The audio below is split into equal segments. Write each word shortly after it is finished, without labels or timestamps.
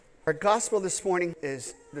Our gospel this morning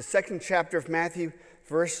is the second chapter of Matthew,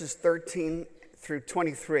 verses 13 through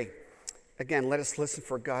 23. Again, let us listen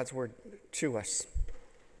for God's word to us.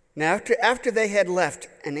 Now, after they had left,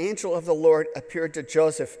 an angel of the Lord appeared to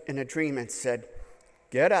Joseph in a dream and said,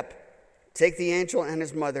 "Get up, take the angel and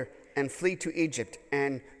his mother, and flee to Egypt,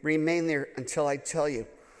 and remain there until I tell you,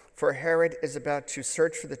 for Herod is about to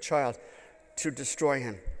search for the child to destroy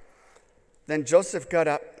him." Then Joseph got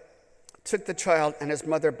up, took the child and his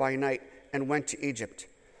mother by night, and went to Egypt,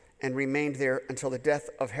 and remained there until the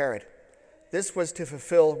death of Herod. This was to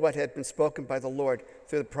fulfill what had been spoken by the Lord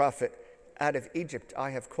through the prophet, "Out of Egypt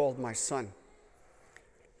I have called my son."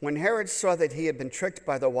 When Herod saw that he had been tricked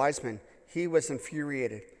by the wise men, he was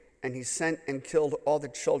infuriated, and he sent and killed all the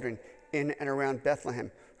children in and around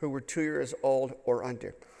Bethlehem who were 2 years old or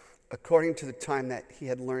under, according to the time that he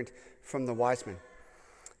had learned from the wise men.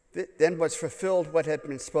 Then was fulfilled what had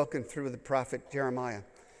been spoken through the prophet Jeremiah.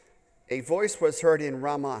 A voice was heard in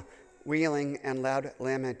Ramah, wailing and loud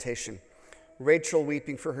lamentation, Rachel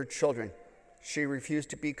weeping for her children. She refused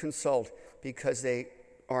to be consoled because they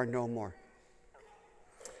are no more.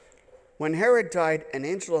 When Herod died, an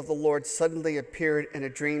angel of the Lord suddenly appeared in a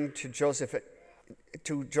dream to Joseph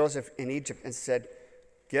in Egypt and said,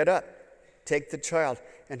 "Get up, take the child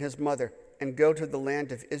and his mother, and go to the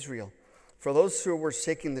land of Israel, for those who were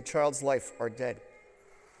seeking the child's life are dead."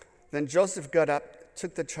 Then Joseph got up,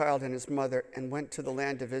 took the child and his mother, and went to the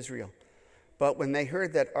land of Israel. But when they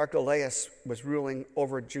heard that Archelaus was ruling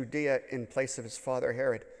over Judea in place of his father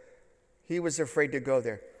Herod, he was afraid to go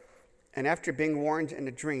there. And after being warned in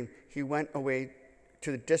a dream, he went away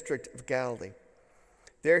to the district of Galilee.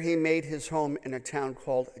 There he made his home in a town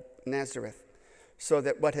called Nazareth, so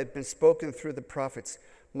that what had been spoken through the prophets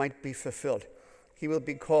might be fulfilled. He will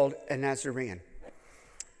be called a Nazarene.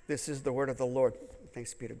 This is the word of the Lord.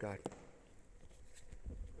 Thanks be to God.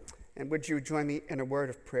 And would you join me in a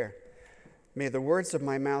word of prayer? May the words of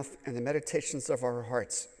my mouth and the meditations of our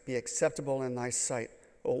hearts be acceptable in thy sight,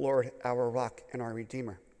 O Lord, our rock and our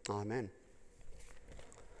Redeemer. Amen.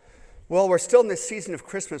 Well, we're still in this season of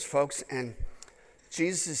Christmas, folks, and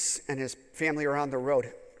Jesus and his family are on the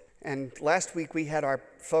road. And last week we had our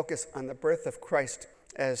focus on the birth of Christ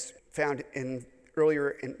as found earlier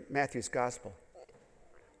in Matthew's gospel.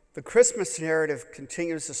 The Christmas narrative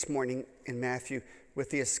continues this morning in Matthew with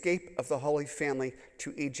the escape of the Holy Family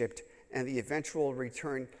to Egypt and the eventual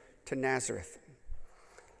return to Nazareth.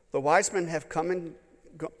 The wise men have come and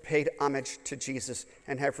paid homage to Jesus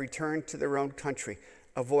and have returned to their own country,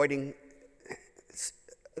 avoiding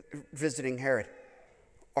visiting Herod.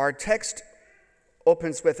 Our text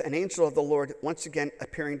opens with an angel of the Lord once again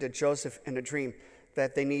appearing to Joseph in a dream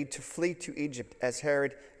that they need to flee to Egypt as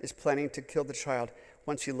Herod is planning to kill the child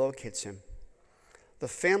once he locates him. The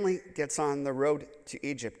family gets on the road to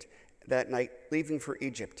Egypt that night, leaving for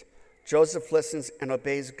Egypt. Joseph listens and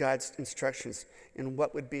obeys God's instructions in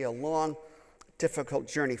what would be a long, difficult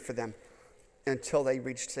journey for them until they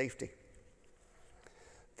reach safety.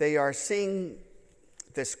 We are seeing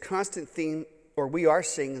this constant theme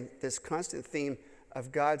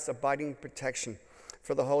of God's abiding protection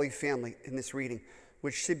for the Holy Family in this reading,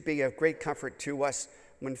 which should be of great comfort to us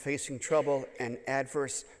when facing trouble and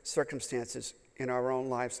adverse circumstances in our own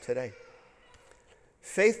lives today.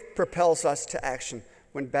 Faith propels us to action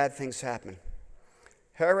when bad things happen.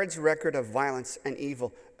 Herod's record of violence and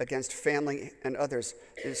evil against family and others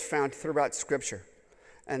is found throughout Scripture,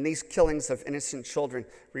 and these killings of innocent children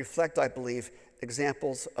reflect, I believe,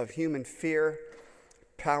 examples of human fear,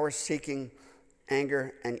 power-seeking,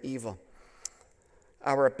 anger, and evil.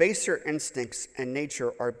 Our baser instincts and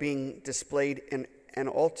nature are being displayed in an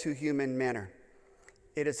all-too-human manner.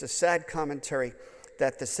 It is a sad commentary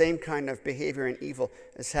that the same kind of behavior and evil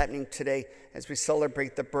is happening today as we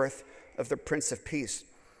celebrate the birth of the Prince of Peace.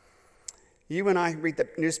 You and I read the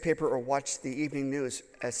newspaper or watch the evening news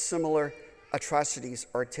as similar atrocities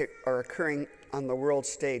are occurring on the world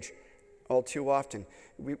stage all too often.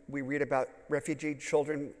 We read about refugee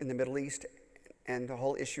children in the Middle East and the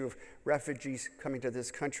whole issue of refugees coming to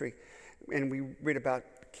this country. And we read about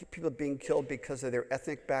people being killed because of their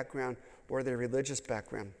ethnic background or their religious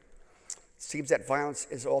background. It seems that violence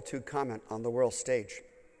is all too common on the world stage.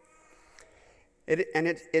 It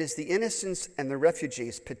is the innocents and the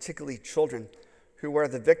refugees, particularly children, who are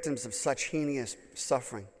the victims of such heinous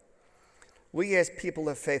suffering. We as people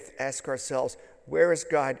of faith ask ourselves, where is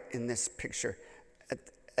God in this picture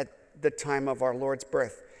at the time of our Lord's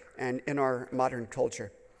birth and in our modern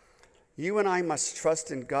culture? You and I must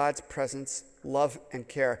trust in God's presence, love, and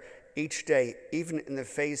care each day, even in the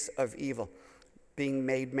face of evil being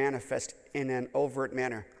made manifest in an overt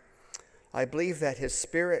manner. I believe that his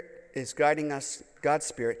Spirit is guiding us, God's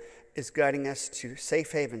Spirit is guiding us to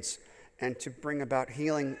safe havens and to bring about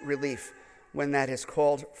healing relief when that is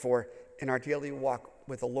called for in our daily walk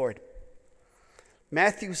with the Lord.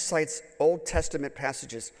 Matthew cites Old Testament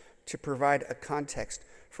passages to provide a context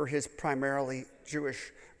for his primarily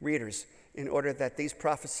Jewish readers in order that these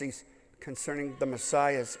prophecies concerning the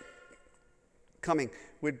Messiah's coming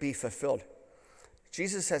would be fulfilled.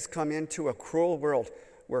 Jesus has come into a cruel world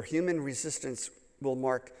where human resistance will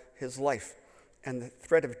mark his life, and the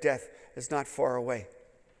threat of death is not far away.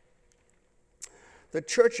 The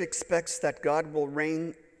church expects that God will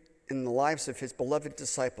reign in the lives of his beloved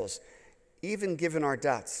disciples, even given our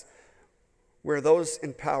doubts, where those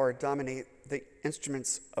in power dominate the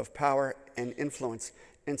instruments of power and influence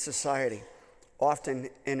in society, often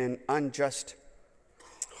in an unjust,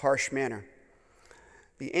 harsh manner.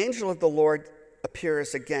 The angel of the Lord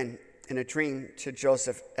appears again in a dream to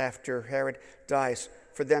Joseph after Herod dies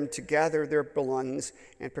for them to gather their belongings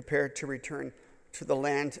and prepare to return to the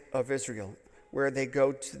land of Israel, where they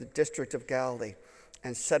go to the district of Galilee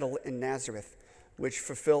and settle in Nazareth, which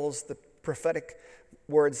fulfills the prophetic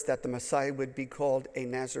words that the Messiah would be called a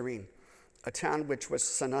Nazarene, a town which was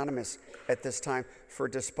synonymous at this time for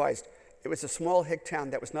despised. It was a small hick town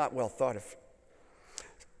that was not well thought of.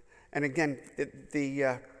 And again,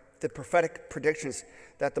 the prophetic predictions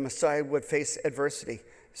that the Messiah would face adversity,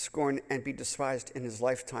 scorn, and be despised in his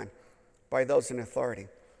lifetime by those in authority.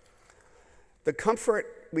 The comfort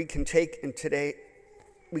we can take in today,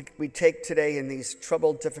 we take today in these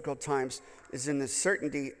troubled, difficult times is in the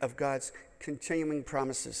certainty of God's continuing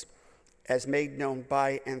promises as made known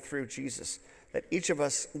by and through Jesus, that each of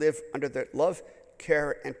us live under the love,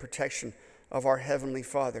 care, and protection of our Heavenly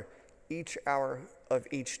Father each hour of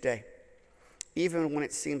each day, even when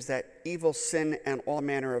it seems that evil, sin, and all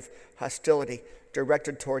manner of hostility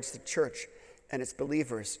directed towards the church and its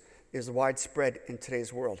believers is widespread in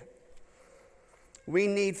today's world. We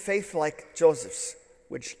need faith like Joseph's,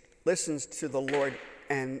 which listens to the Lord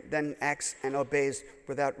and then acts and obeys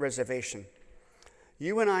without reservation.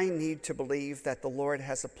 You and I need to believe that the Lord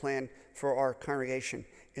has a plan for our congregation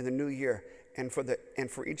in the new year and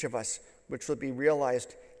for each of us, which will be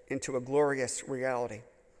realized into a glorious reality.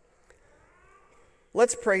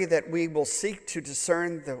 Let's pray that we will seek to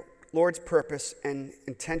discern the Lord's purpose and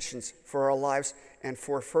intentions for our lives and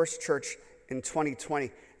for First Church in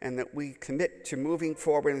 2020, and that we commit to moving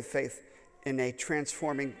forward in faith in a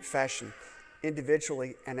transforming fashion,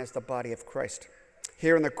 individually and as the body of Christ,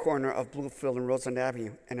 here in the corner of Bluefield and Roseland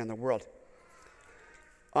Avenue and in the world.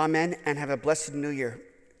 Amen, and have a blessed new year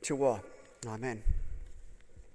to all. Amen.